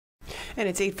And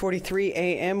it's 8:43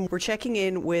 a.m. We're checking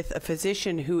in with a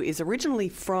physician who is originally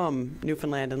from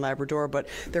Newfoundland and Labrador, but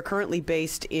they're currently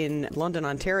based in London,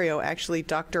 Ontario. Actually,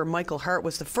 Dr. Michael Hart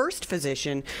was the first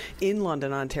physician in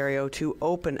London, Ontario to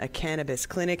open a cannabis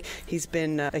clinic. He's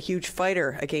been a huge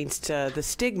fighter against the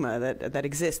stigma that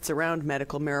exists around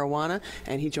medical marijuana,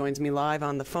 and he joins me live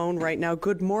on the phone right now.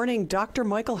 Good morning, Dr.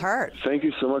 Michael Hart. Thank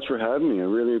you so much for having me. I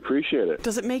really appreciate it.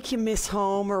 Does it make you miss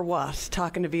home or what,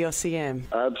 talking to VOCM?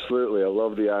 Absolutely. I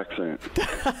love the accent.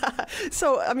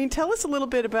 So, I mean, tell us a little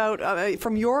bit about,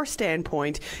 from your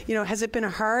standpoint, has it been a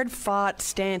hard-fought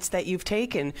stance that you've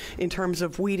taken in terms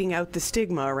of weeding out the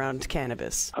stigma around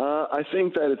cannabis? I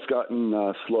think that it's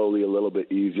gotten slowly a little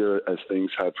bit easier as things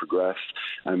have progressed.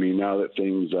 I mean, now that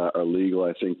things are legal,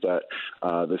 I think that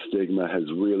the stigma has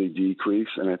really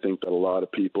decreased, and I think that a lot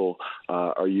of people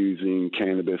are using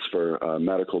cannabis for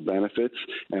medical benefits,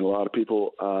 and a lot of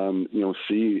people,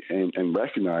 see and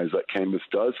recognize that cannabis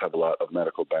does have a lot of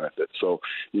medical benefits. So,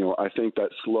 I think that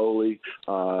slowly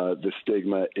the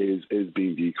stigma is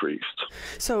being decreased.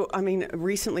 So, I mean,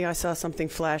 recently I saw something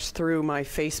flash through my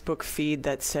Facebook feed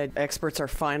that said experts are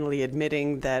finally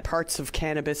admitting that parts of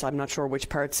cannabis, I'm not sure which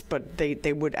parts, but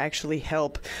they would actually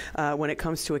help when it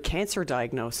comes to a cancer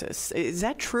diagnosis. Is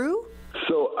that true?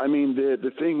 So, I mean,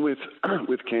 the thing with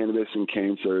cannabis and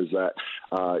cancer is that,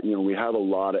 we have a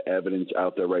lot of evidence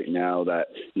out there right now that,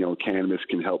 cannabis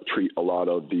can help treat a lot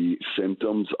of the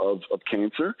symptoms of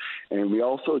cancer. And we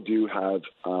also do have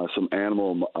some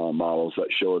animal models that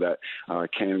show that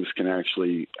cannabis can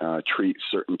actually treat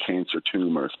certain cancer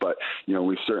tumors. But,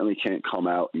 we certainly can't come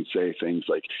out and say things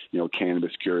like,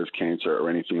 cannabis cures cancer or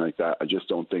anything like that. I just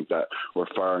don't think that we're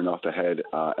far enough ahead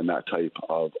in that type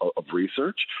of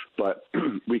research. But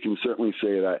we can certainly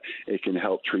say that it can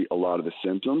help treat a lot of the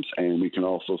symptoms, and we can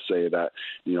also say that,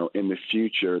 in the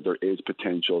future there is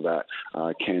potential that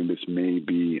cannabis may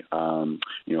be,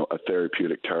 a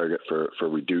therapeutic target for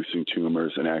reducing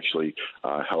tumors and actually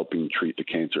helping treat the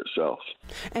cancer itself.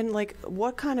 And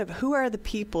who are the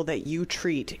people that you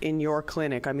treat in your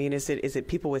clinic? I mean, is it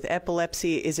people with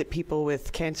epilepsy? Is it people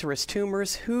with cancerous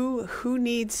tumors? Who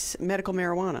needs medical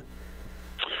marijuana?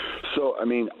 So, I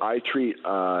mean, I treat,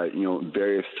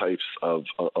 various types of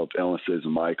illnesses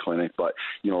in my clinic, but,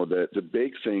 the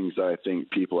big things that I think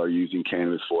people are using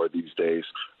cannabis for these days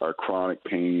are chronic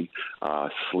pain,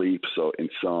 sleep, so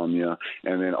insomnia,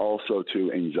 and then also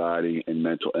to anxiety and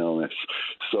mental illness.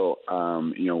 So,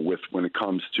 when it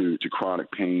comes to chronic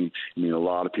pain, I mean, a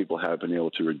lot of people have been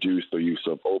able to reduce their use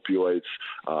of opioids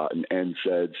and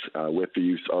NSAIDs with the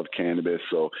use of cannabis.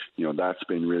 So, that's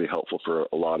been really helpful for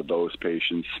a lot of those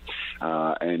patients.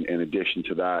 And in addition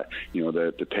to that,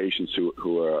 the patients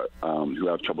who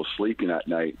have trouble sleeping at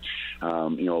night, a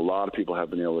lot of people have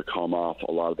been able to come off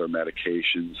a lot of their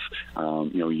medications,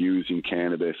 using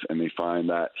cannabis, and they find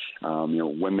that,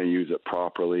 when they use it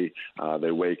properly,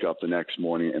 they wake up the next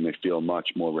morning and they feel much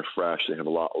more refreshed. They have a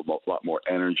lot more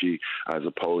energy as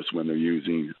opposed to when they're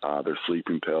using their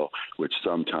sleeping pill, which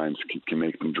sometimes can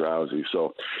make them drowsy.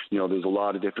 So, there's a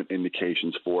lot of different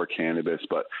indications for cannabis,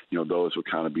 but, those would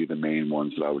kind of be the main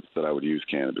ones that I would use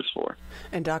cannabis for.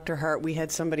 And Dr. Hart, we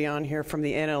had somebody on here from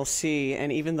the NLC,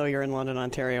 and even though you're in London,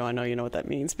 Ontario, I know you know what that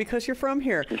means because you're from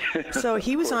here. So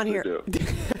he was on here.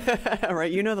 All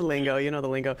right, you know the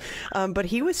lingo. But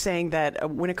he was saying that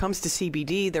when it comes to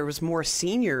CBD, there was more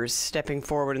seniors stepping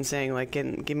forward and saying,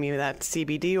 give me that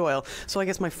CBD oil. So I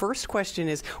guess my first question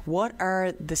is, what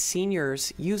are the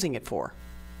seniors using it for?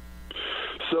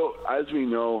 So, as we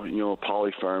know,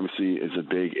 polypharmacy is a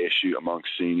big issue amongst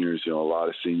seniors. A lot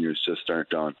of seniors just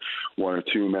aren't on one or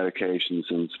two medications,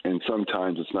 and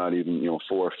sometimes it's not even, 4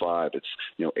 or 5. It's,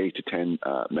 8 to 10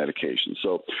 medications.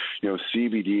 So,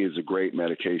 CBD is a great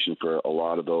medication for a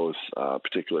lot of those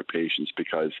particular patients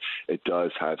because it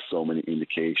does have so many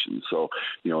indications. So,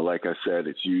 like I said,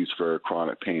 it's used for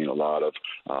chronic pain. A lot of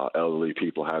elderly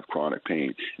people have chronic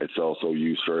pain. It's also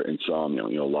used for insomnia.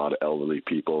 A lot of elderly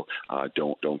people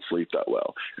don't sleep that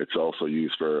well. It's also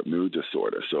used for mood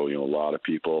disorder. So, a lot of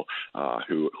people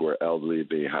who are elderly,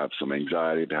 they have some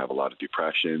anxiety, they have a lot of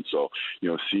depression. So,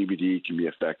 CBD can be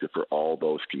effective for all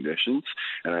those conditions.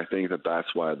 And I think that that's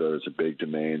why there's a big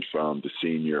demand from the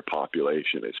senior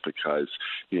population. It's because,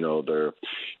 they're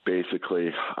basically,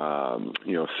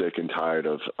 sick and tired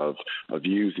of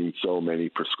using so many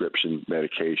prescription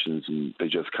medications, and they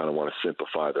just kind of want to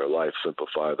simplify their life,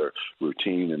 simplify their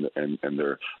routine and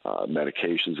their medication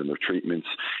medications and their treatments.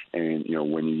 And,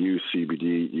 when you use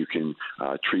CBD, you can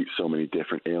treat so many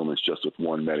different ailments just with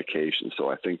one medication. So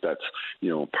I think that's,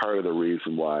 part of the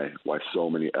reason why so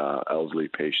many elderly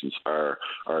patients are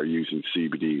using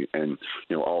CBD. And,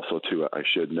 also too, I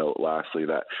should note lastly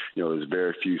that, there's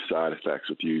very few side effects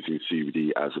with using CBD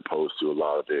as opposed to a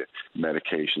lot of the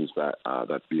medications that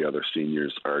the other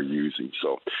seniors are using.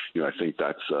 So, I think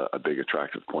that's a big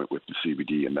attractive point with the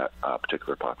CBD in that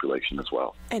particular population as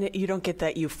well. And you don't get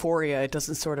that euphoria. It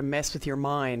doesn't sort of mess with your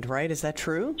mind, right? Is that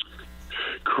true?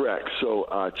 Correct. So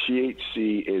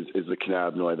THC is the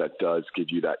cannabinoid that does give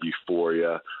you that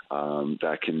euphoria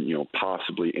that can,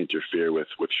 possibly interfere with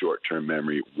short-term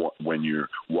memory while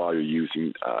you're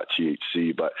using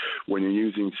THC. But when you're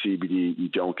using CBD, you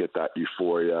don't get that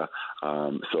euphoria.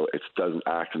 So it doesn't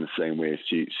act in the same way as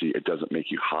THC. It doesn't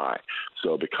make you high.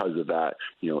 So because of that,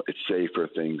 it's safe for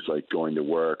things like going to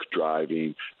work,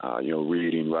 driving,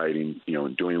 reading, writing,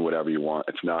 doing whatever you want.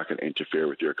 It's not going to interfere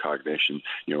with your cognition.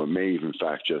 It may even, in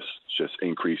fact, just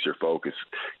increase your focus.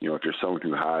 If you're someone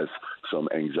who has some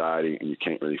anxiety and you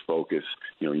can't really focus,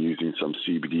 using some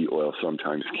CBD oil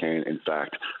sometimes can, in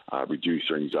fact, reduce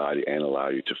your anxiety and allow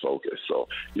you to focus. So,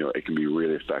 it can be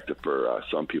really effective for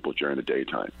some people during the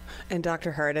daytime. And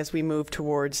Dr. Hart, as we move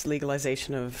towards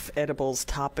legalization of edibles,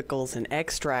 topicals, and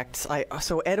extracts,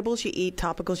 so edibles you eat,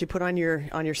 topicals you put on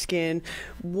your skin.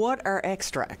 What are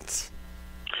extracts?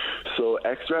 So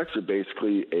extracts are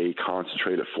basically a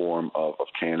concentrated form of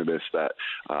cannabis that,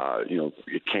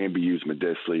 it can be used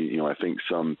medicinally. I think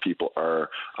some people are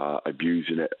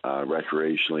abusing it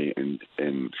recreationally,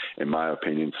 in my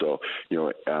opinion. So,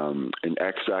 an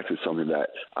extract is something that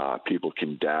people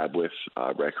can dab with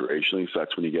recreationally. So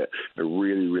that's when you get a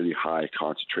really, really high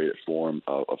concentrated form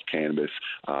of cannabis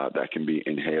that can be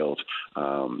inhaled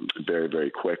very,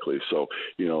 very quickly. So,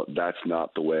 that's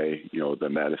not the way, the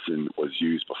medicine was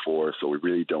used before. So we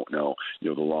really don't know,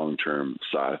 the long-term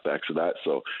side effects of that.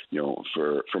 So,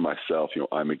 for myself,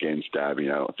 I'm against dabbing.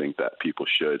 I don't think that people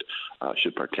should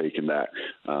partake in that.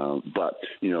 But,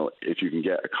 if you can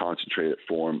get a concentrated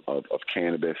form of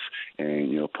cannabis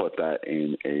and, put that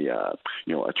in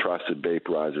a trusted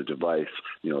vaporizer device,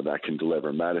 that can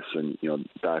deliver medicine,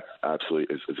 that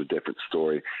absolutely is a different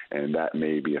story. And that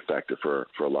may be effective for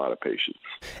a lot of patients.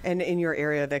 And in your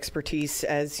area of expertise,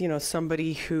 as,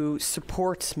 somebody who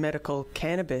supports medical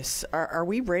cannabis, are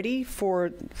we ready for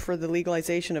the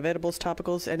legalization of edibles,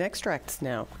 topicals, and extracts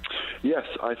now? Yes,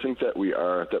 I think that we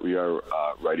are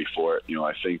ready for it.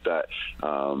 I think that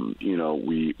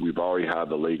we've already had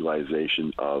the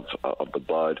legalization of the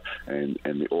bud and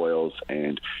the oils,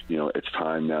 and it's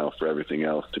time now for everything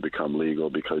else to become legal.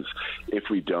 Because if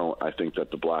we don't, I think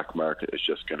that the black market is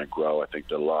just going to grow. I think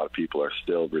that a lot of people are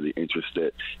still really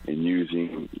interested in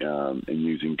using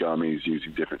gummies,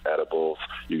 using different edibles,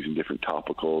 using different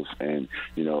topicals, and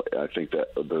I think that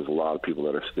there's a lot of people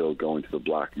that are still going to the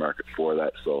black market for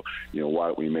that. So why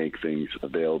don't we make things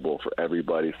available for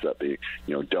everybody so that they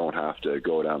don't have to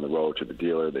go down the road to the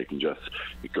dealer? They can just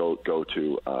go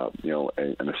to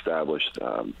an established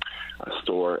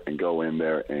store and go in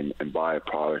there and buy a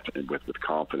product with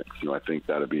confidence. I think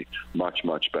that'd be much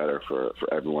better for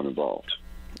everyone involved.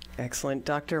 Excellent.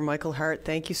 Dr. Michael Hart,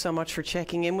 thank you so much for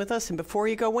checking in with us. And before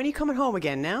you go, when are you coming home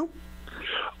again now?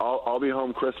 I'll be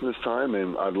home Christmas time,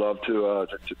 and I'd love to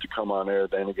come on air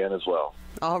then again as well.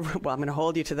 Well, I'm going to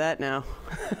hold you to that now.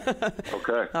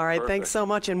 Okay. All right. Perfect. Thanks so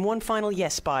much. And one final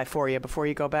yes bye for you before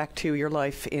you go back to your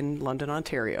life in London,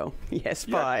 Ontario. Yes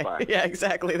bye. Yes, bye. Yeah,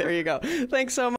 exactly. There you go. Thanks so much.